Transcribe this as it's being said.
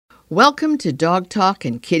Welcome to Dog Talk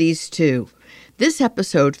and Kitties Too. This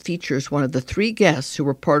episode features one of the three guests who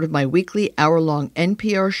were part of my weekly hour-long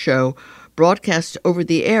NPR show broadcast over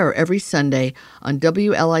the air every Sunday on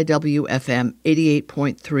WLIW-FM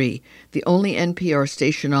 88.3, the only NPR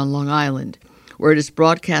station on Long Island, where it is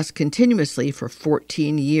broadcast continuously for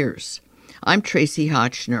 14 years. I'm Tracy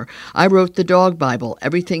Huttenhower. I wrote the Dog Bible,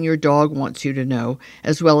 Everything Your Dog Wants You to Know,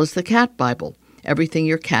 as well as the Cat Bible, Everything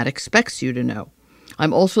Your Cat Expects You to Know.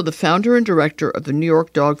 I'm also the founder and director of the New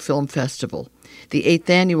York Dog Film Festival. The 8th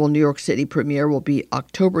annual New York City premiere will be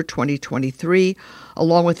October 2023,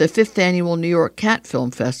 along with the 5th annual New York Cat Film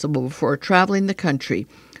Festival before traveling the country,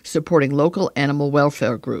 supporting local animal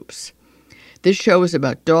welfare groups. This show is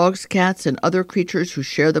about dogs, cats, and other creatures who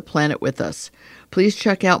share the planet with us. Please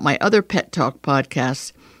check out my other Pet Talk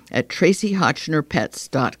podcasts at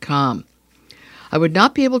tracyhotchnerpets.com. I would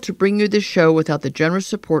not be able to bring you this show without the generous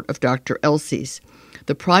support of Dr. Elsey's,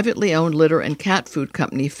 the privately owned litter and cat food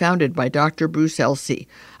company founded by Dr. Bruce Elsey,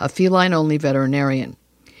 a feline-only veterinarian.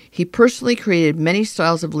 He personally created many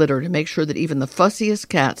styles of litter to make sure that even the fussiest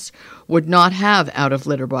cats would not have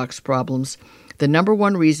out-of-litter box problems, the number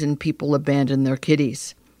one reason people abandon their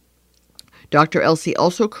kitties. Dr. Elsey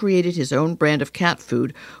also created his own brand of cat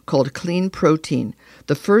food called Clean Protein,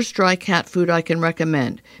 the first dry cat food I can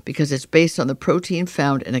recommend because it's based on the protein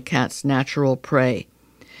found in a cat's natural prey.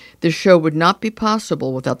 This show would not be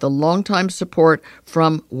possible without the longtime support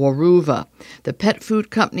from Weruva, the pet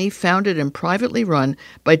food company founded and privately run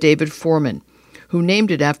by David Foreman, who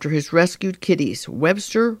named it after his rescued kitties,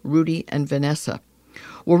 Webster, Rudy, and Vanessa.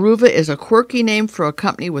 Weruva is a quirky name for a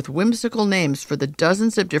company with whimsical names for the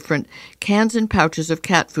dozens of different cans and pouches of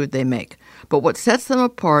cat food they make. But what sets them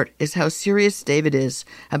apart is how serious David is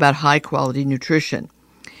about high-quality nutrition.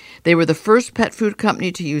 They were the first pet food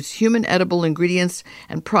company to use human edible ingredients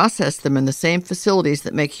and process them in the same facilities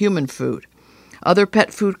that make human food. Other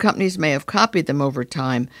pet food companies may have copied them over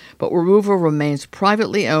time, but Weruva remains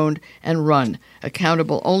privately owned and run,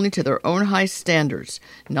 accountable only to their own high standards,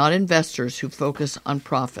 not investors who focus on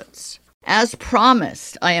profits. As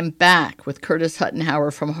promised, I am back with Curtis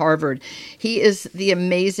Huttenhower from Harvard. He is the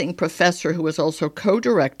amazing professor who is also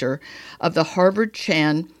co-director of the Harvard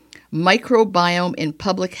T.H Microbiome in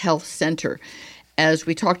Public Health Center. As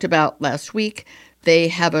we talked about last week, they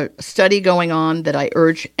have a study going on that I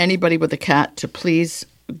urge anybody with a cat to please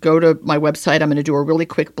go to my website. I'm going to do a really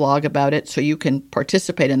quick blog about it so you can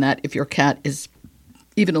participate in that if your cat is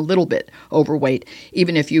even a little bit overweight.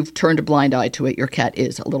 Even if you've turned a blind eye to it, your cat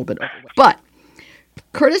is a little bit overweight. But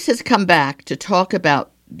Curtis has come back to talk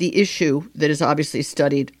about the issue that is obviously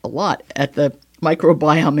studied a lot at the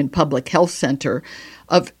Microbiome in Public Health Center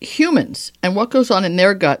of humans and what goes on in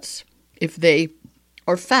their guts if they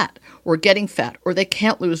are fat or getting fat or they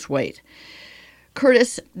can't lose weight.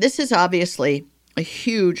 Curtis, this is obviously a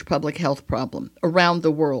huge public health problem around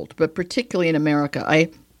the world, but particularly in America. I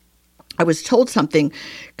was told something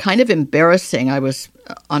kind of embarrassing. I was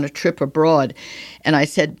on a trip abroad, and I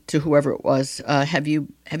said to whoever it was, have you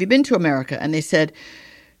been to America? And they said,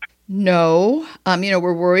 no,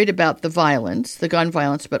 we're worried about the violence, the gun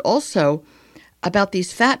violence, but also about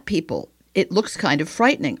these fat people. It looks kind of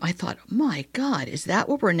frightening. I thought, my God, is that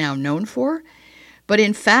what we're now known for? But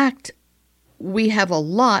in fact, we have a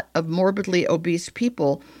lot of morbidly obese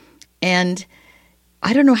people, and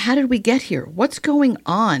I don't know, how did we get here? What's going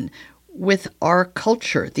on with our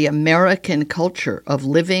culture, the American culture of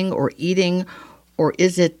living or eating, or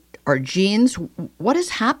is it our genes? What has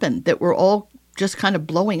happened that we're all just kind of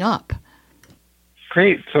blowing up?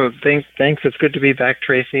 Great. So thanks. It's good to be back,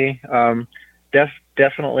 Tracy.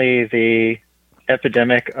 Definitely the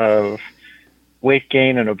epidemic of weight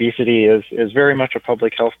gain and obesity is very much a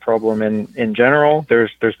public health problem in general. There's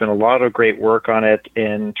been a lot of great work on it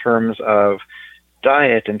in terms of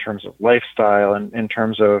diet, in terms of lifestyle, and in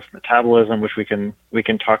terms of metabolism, which we can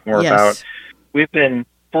talk more about. We've been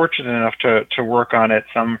fortunate enough to work on it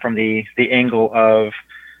some from the angle of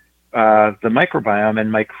the microbiome and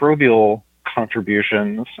microbial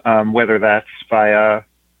contributions, whether that's via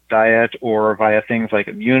diet or via things like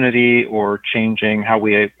immunity or changing how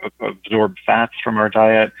we absorb fats from our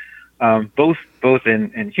diet, both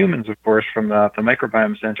in humans, of course, from the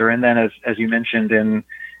microbiome center, and then as you mentioned in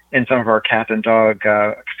some of our cat and dog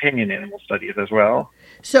companion animal studies as well.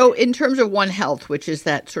 So in terms of One Health, which is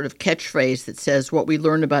that sort of catchphrase that says what we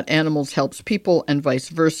learn about animals helps people and vice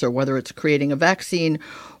versa, whether it's creating a vaccine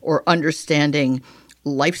or understanding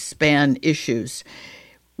lifespan issues,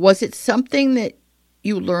 was it something that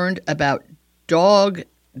you learned about dog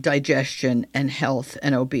digestion and health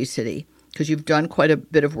and obesity because you've done quite a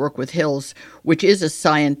bit of work with Hills, which is a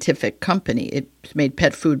scientific company. It's made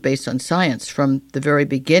pet food based on science from the very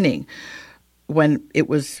beginning when it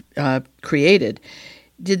was created.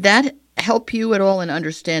 Did that help you at all in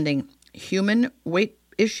understanding human weight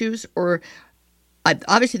issues? Or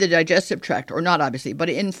obviously the digestive tract, or not obviously, but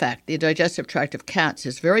in fact, the digestive tract of cats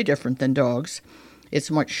is very different than dogs.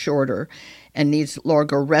 It's much shorter and needs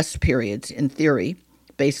longer rest periods, in theory,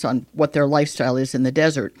 based on what their lifestyle is in the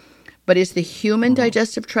desert. But is the human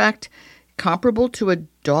digestive tract comparable to a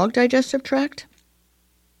dog digestive tract?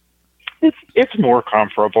 It's more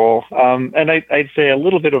comparable, and I'd say a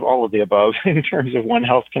little bit of all of the above in terms of One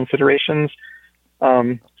Health considerations.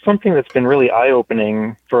 Something that's been really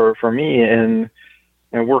eye-opening for me in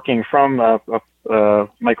working from a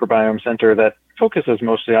microbiome center that focuses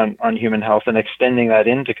mostly on human health and extending that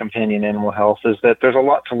into companion animal health is that there's a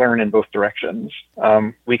lot to learn in both directions.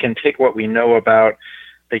 We can take what we know about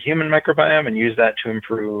the human microbiome and use that to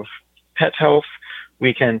improve pet health.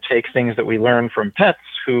 We can take things that we learn from pets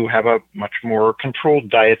who have a much more controlled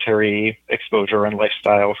dietary exposure and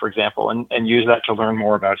lifestyle, for example, and use that to learn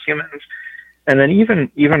more about humans. And then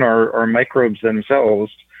even our microbes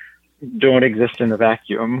themselves don't exist in a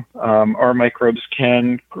vacuum. Our microbes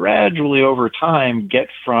can gradually over time get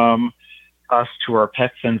from us to our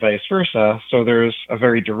pets and vice versa. So there's a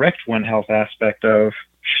very direct One Health aspect of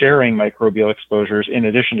sharing microbial exposures in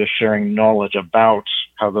addition to sharing knowledge about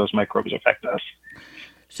how those microbes affect us.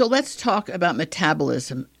 So let's talk about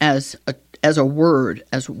metabolism as a word,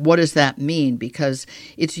 as what does that mean? Because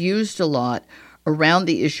it's used a lot around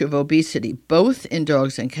the issue of obesity, both in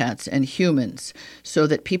dogs and cats and humans, so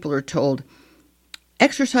that people are told,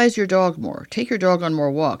 exercise your dog more, take your dog on more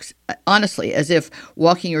walks. Honestly, as if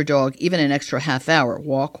walking your dog, even an extra half hour,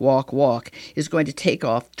 walk, is going to take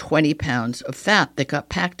off 20 pounds of fat that got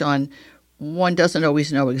packed on. One doesn't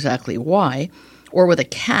always know exactly why. Or with a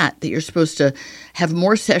cat, that you're supposed to have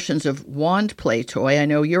more sessions of wand play toy. I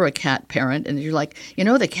know you're a cat parent, and you're like,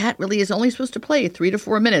 the cat really is only supposed to play 3 to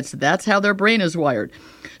 4 minutes. That's how their brain is wired.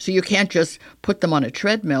 So you can't just put them on a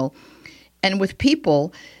treadmill. And with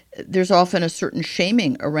people, there's often a certain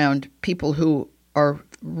shaming around people who are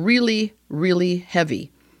really, really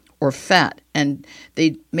heavy or fat, and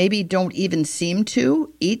they maybe don't even seem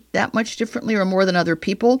to eat that much differently or more than other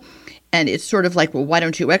people. And it's sort of like, well, why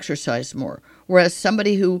don't you exercise more? Whereas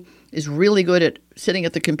somebody who is really good at sitting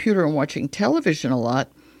at the computer and watching television a lot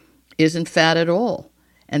isn't fat at all.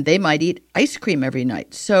 And they might eat ice cream every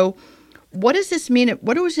night. So what does this mean?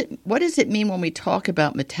 What does it mean when we talk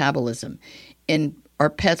about metabolism in our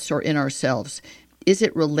pets or in ourselves? Is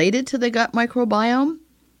it related to the gut microbiome?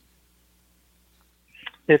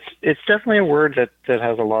 It's definitely a word that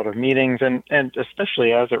has a lot of meanings, and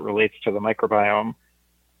especially as it relates to the microbiome.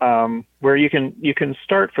 Where you can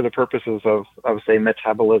start for the purposes of say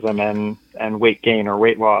metabolism and weight gain or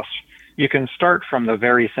weight loss. You can start from the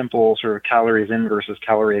very simple sort of calories in versus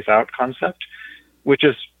calories out concept, which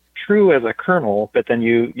is true as a kernel, but then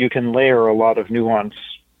you can layer a lot of nuance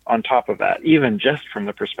on top of that, even just from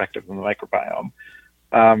the perspective of the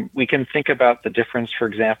microbiome. We can think about the difference, for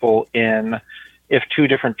example, in if two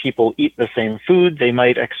different people eat the same food, they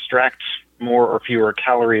might extract more or fewer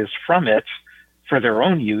calories from it for their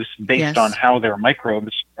own use based on how their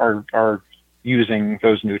microbes are using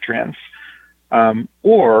those nutrients.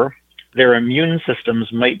 Or their immune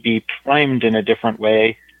systems might be primed in a different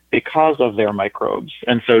way because of their microbes.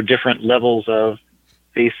 And so different levels of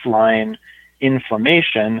baseline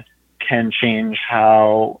inflammation can change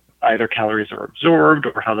how either calories are absorbed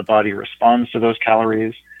or how the body responds to those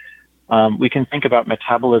calories. We can think about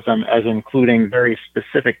metabolism as including very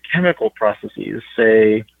specific chemical processes,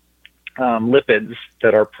 say, lipids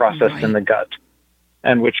that are processed in the gut,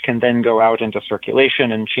 and which can then go out into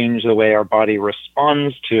circulation and change the way our body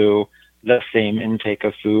responds to the same intake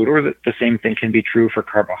of food, or the same thing can be true for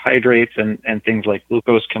carbohydrates and things like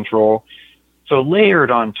glucose control. So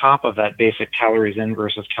layered on top of that basic calories in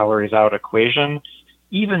versus calories out equation,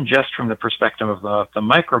 even just from the perspective of the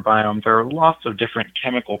microbiome, there are lots of different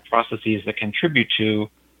chemical processes that contribute to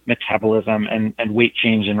metabolism and weight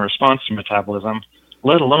change in response to metabolism,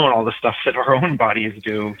 let alone all the stuff that our own bodies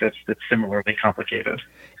do that's similarly complicated.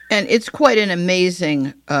 And it's quite an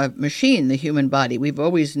amazing machine, the human body. We've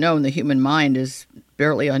always known the human mind is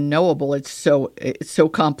barely unknowable. It's so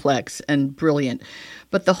complex and brilliant.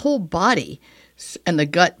 But the whole body, and the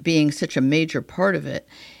gut being such a major part of it,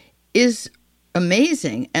 is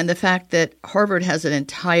amazing. And the fact that Harvard has an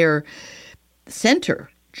entire center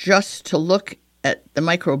just to look at the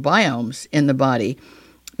microbiomes in the body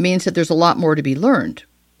means that there's a lot more to be learned,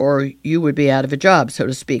 or you would be out of a job, so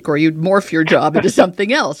to speak, or you'd morph your job into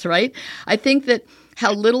something else, right? I think that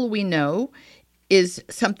how little we know is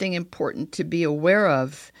something important to be aware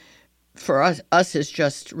of for us as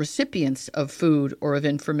just recipients of food or of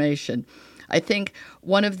information. I think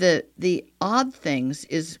one of the odd things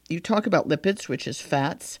is you talk about lipids, which is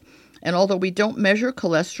fats, and although we don't measure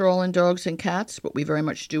cholesterol in dogs and cats, but we very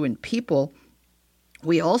much do in people,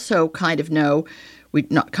 we also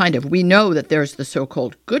we know that there's the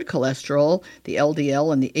so-called good cholesterol, the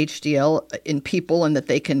LDL and the HDL in people, and that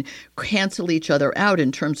they can cancel each other out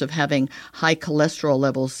in terms of having high cholesterol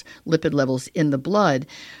levels, lipid levels in the blood.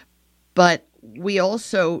 But we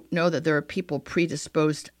also know that there are people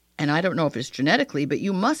predisposed, and I don't know if it's genetically, but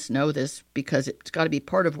you must know this because it's got to be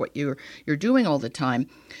part of what you're doing all the time,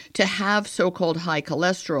 to have so-called high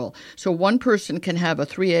cholesterol. So one person can have a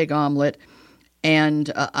 3-egg omelet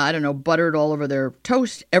and, buttered all over their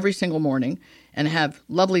toast every single morning and have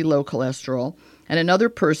lovely low cholesterol. And another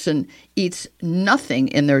person eats nothing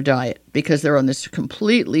in their diet because they're on this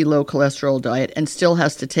completely low cholesterol diet and still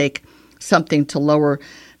has to take something to lower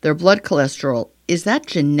their blood cholesterol. Is that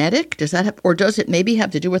genetic? Does it maybe have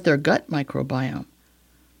to do with their gut microbiome?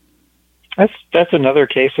 That's another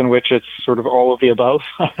case in which it's sort of all of the above.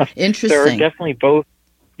 Interesting. There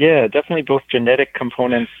are definitely both genetic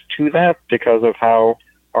components to that because of how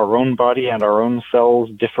our own body and our own cells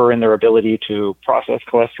differ in their ability to process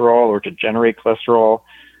cholesterol or to generate cholesterol.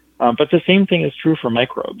 But the same thing is true for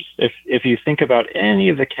microbes. If you think about any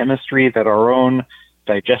of the chemistry that our own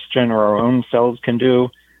digestion or our own cells can do,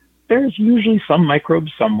 there's usually some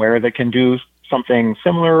microbes somewhere that can do something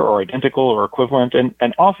similar or identical or equivalent,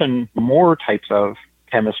 and often more types of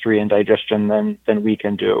chemistry and digestion than we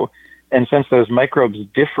can do. And since those microbes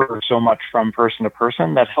differ so much from person to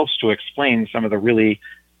person, that helps to explain some of the really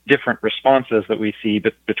different responses that we see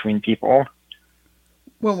between people.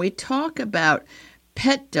 When we talk about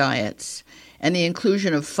pet diets and the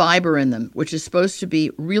inclusion of fiber in them, which is supposed to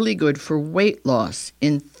be really good for weight loss,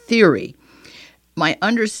 in theory, my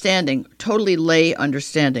understanding, totally lay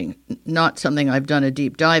understanding, not something I've done a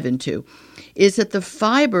deep dive into, is that the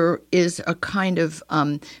fiber is a kind of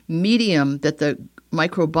medium that the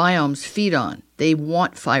microbiomes feed on. They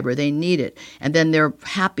want fiber, they need it, and then they're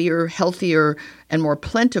happier, healthier, and more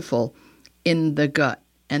plentiful in the gut.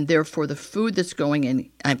 And therefore, the food that's going in,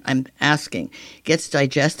 I'm asking, gets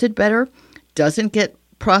digested better, doesn't get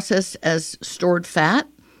processed as stored fat?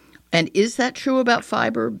 And is that true about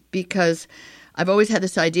fiber? Because I've always had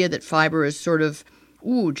this idea that fiber is sort of,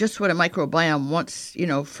 just what a microbiome wants,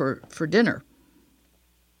 for dinner.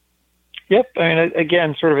 Yep. I mean,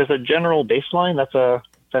 again, sort of as a general baseline,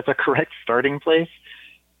 that's a correct starting place.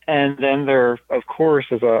 And then there, of course,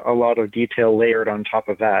 is a lot of detail layered on top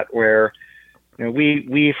of that, where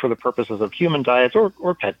we, for the purposes of human diets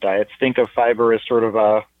or pet diets, think of fiber as sort of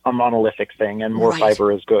a monolithic thing, and more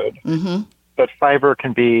fiber is good. Mm-hmm. But fiber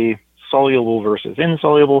can be soluble versus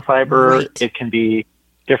insoluble fiber. Right. It can be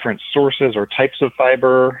different sources or types of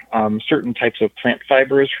fiber. Certain types of plant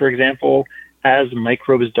fibers, for example, as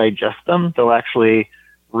microbes digest them, they'll actually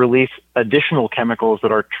release additional chemicals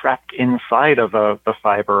that are trapped inside of the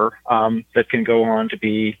fiber that can go on to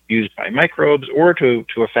be used by microbes or to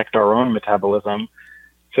affect our own metabolism.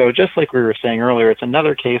 So just like we were saying earlier, it's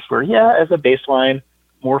another case where, as a baseline,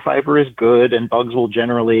 more fiber is good, and bugs will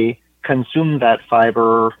generally consume that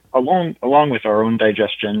fiber along with our own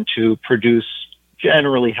digestion to produce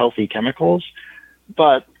generally healthy chemicals.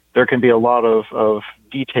 But there can be a lot of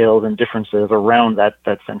details and differences around that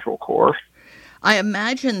central core. I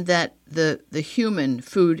imagine that the human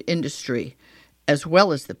food industry, as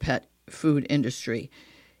well as the pet food industry,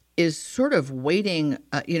 is sort of waiting,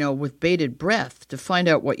 with bated breath to find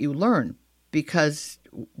out what you learn, because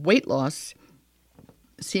weight loss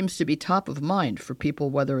seems to be top of mind for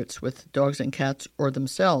people, whether it's with dogs and cats or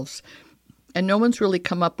themselves. And no one's really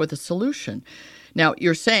come up with a solution. Now,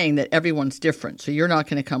 you're saying that everyone's different, so you're not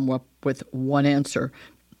going to come up with one answer.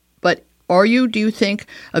 But do you think,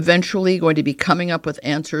 eventually going to be coming up with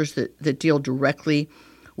answers that deal directly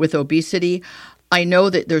with obesity? I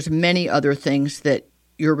know that there's many other things that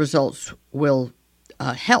your results will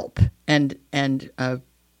help and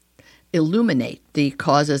illuminate the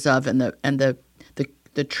causes of and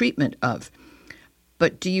the treatment of.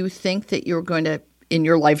 But do you think that you're going to, in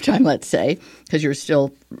your lifetime, let's say, because you're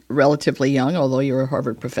still relatively young, although you're a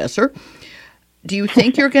Harvard professor, do you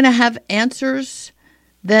think you're going to have answers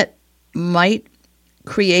that might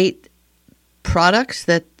create products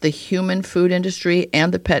that the human food industry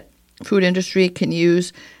and the pet food industry can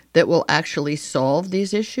use that will actually solve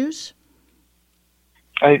these issues?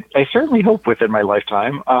 I certainly hope within my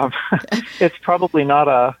lifetime. It's probably not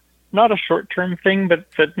a short-term thing, but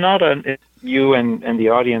not you and the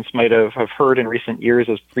audience might have heard in recent years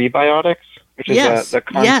as prebiotics, which is the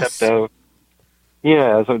concept of so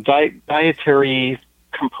dietary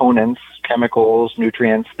components, chemicals,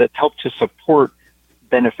 nutrients that help to support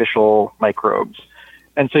beneficial microbes.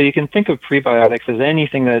 And so you can think of prebiotics as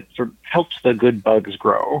anything that sort of helps the good bugs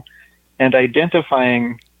grow, and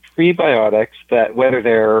identifying prebiotics that, whether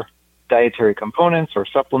they're dietary components or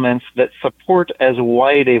supplements that support as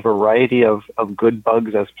wide a variety of good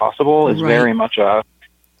bugs as possible, is very much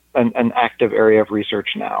an active area of research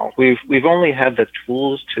now. We've only had the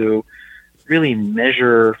tools to really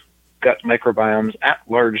measure gut microbiomes at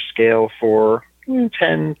large scale for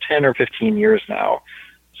 10 or 15 years now.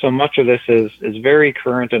 So much of this is very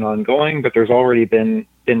current and ongoing, but there's already been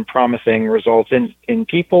promising results in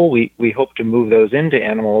people. We hope to move those into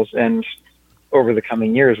animals, and over the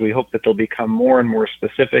coming years, we hope that they'll become more and more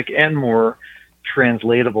specific and more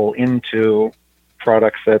translatable into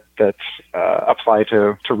products that apply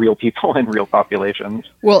to real people and real populations.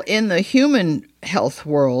 Well, in the human health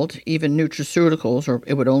world, even nutraceuticals, or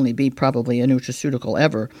it would only be probably a nutraceutical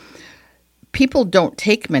ever, people don't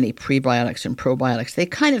take many prebiotics and probiotics. They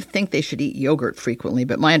kind of think they should eat yogurt frequently,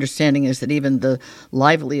 but my understanding is that even the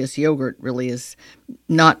liveliest yogurt really is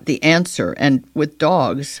not the answer. And with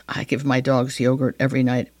dogs, I give my dogs yogurt every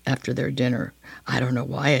night after their dinner. I don't know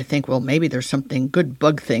why. I think, well, maybe there's something good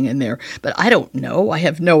bug thing in there, but I don't know. I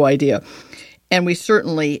have no idea. And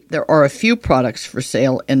there are a few products for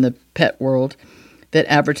sale in the pet world that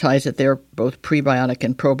advertise that they're both prebiotic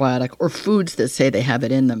and probiotic, or foods that say they have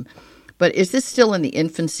it in them. But is this still in the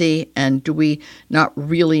infancy, and do we not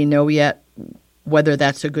really know yet whether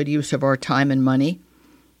that's a good use of our time and money?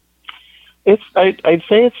 I'd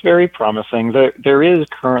say it's very promising. There is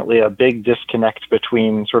currently a big disconnect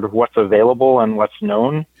between sort of what's available and what's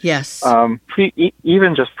known. Yes.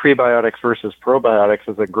 Even just prebiotics versus probiotics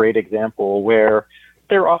is a great example, where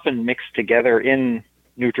they're often mixed together in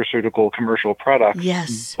nutraceutical commercial products.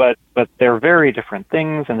 Yes. But they're very different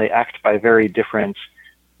things, and they act by very different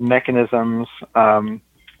mechanisms.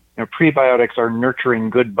 Prebiotics are nurturing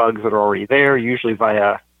good bugs that are already there, usually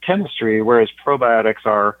via chemistry, whereas probiotics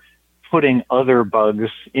are putting other bugs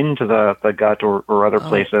into the gut or other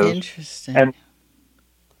places. Interesting.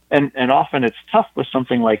 And often it's tough with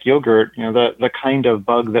something like yogurt. The kind of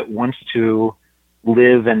bug that wants to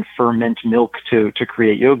live and ferment milk to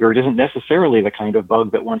create yogurt isn't necessarily the kind of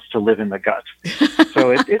bug that wants to live in the gut. So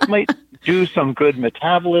it might do some good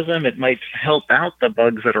metabolism. It might help out the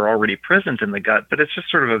bugs that are already present in the gut, but it's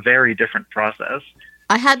just sort of a very different process.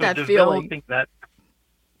 I had that feeling.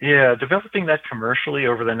 Developing that commercially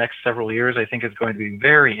over the next several years, I think, is going to be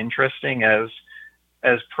very interesting as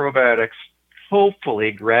probiotics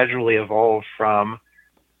hopefully gradually evolve from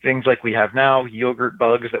things like we have now, yogurt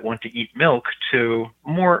bugs that want to eat milk, to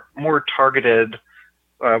more targeted,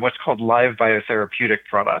 what's called live biotherapeutic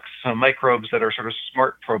products. So microbes that are sort of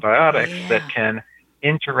smart probiotics that can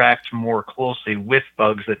interact more closely with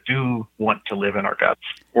bugs that do want to live in our guts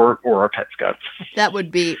or our pets' guts. That would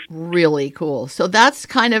be really cool. So that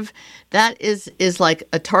is like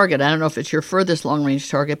a target. I don't know if it's your furthest long-range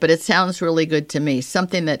target, but it sounds really good to me.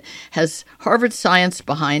 Something that has Harvard science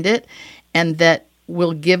behind it, and that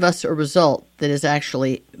will give us a result that is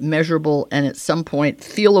actually measurable and at some point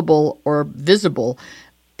feelable or visible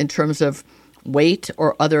in terms of weight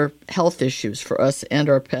or other health issues for us and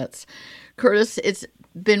our pets. Curtis, it's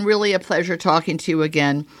been really a pleasure talking to you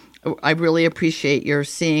again. I really appreciate your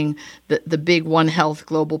seeing the big One Health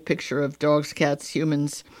global picture of dogs, cats,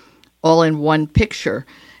 humans, all in one picture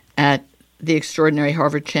at the extraordinary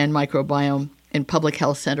Harvard Chan Microbiome and Public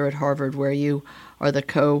Health Center at Harvard, where you are the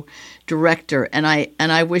co-director. And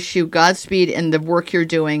I wish you Godspeed in the work you're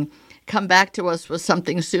doing. Come back to us with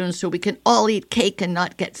something soon so we can all eat cake and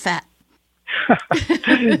not get fat.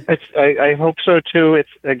 I hope so too. It's,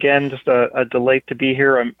 again, just a delight to be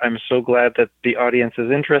here. I'm so glad that the audience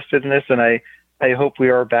is interested in this, and I hope we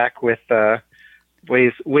are back with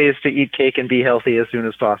ways to eat cake and be healthy as soon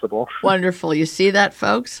as possible. Wonderful. You see that,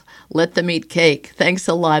 folks? Let them eat cake. Thanks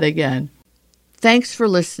a lot again. Thanks for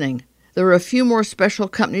listening. There are a few more special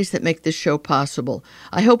companies that make this show possible.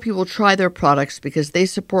 I hope you will try their products because they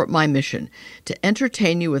support my mission to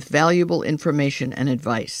entertain you with valuable information and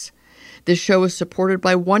advice. This show is supported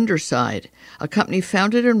by Wonderside, a company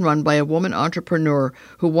founded and run by a woman entrepreneur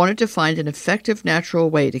who wanted to find an effective natural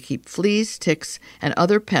way to keep fleas, ticks, and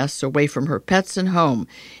other pests away from her pets and home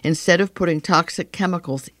instead of putting toxic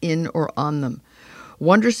chemicals in or on them.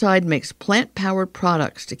 Wondercide makes plant-powered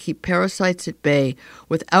products to keep parasites at bay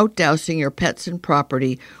without dousing your pets and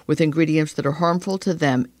property with ingredients that are harmful to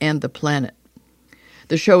them and the planet.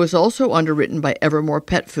 The show is also underwritten by Evermore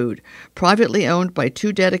Pet Food, privately owned by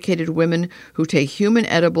 2 dedicated women who take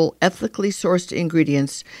human-edible, ethically sourced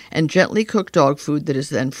ingredients and gently cook dog food that is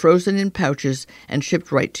then frozen in pouches and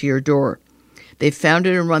shipped right to your door. They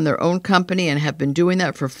founded and run their own company and have been doing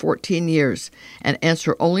that for 14 years and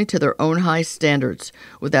answer only to their own high standards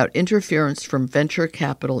without interference from venture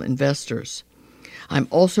capital investors. I'm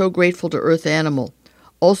also grateful to Earth Animal,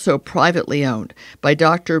 also privately owned by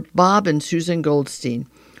Dr. Bob and Susan Goldstein,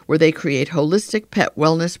 where they create holistic pet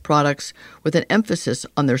wellness products with an emphasis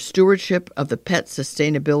on their stewardship of the Pet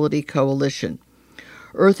Sustainability Coalition.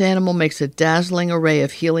 Earth Animal makes a dazzling array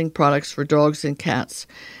of healing products for dogs and cats,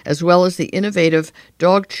 as well as the innovative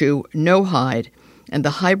Dog Chew No Hide and the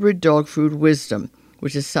hybrid dog food Wisdom,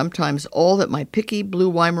 which is sometimes all that my picky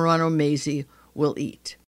blue Weimaraner Maisie will eat.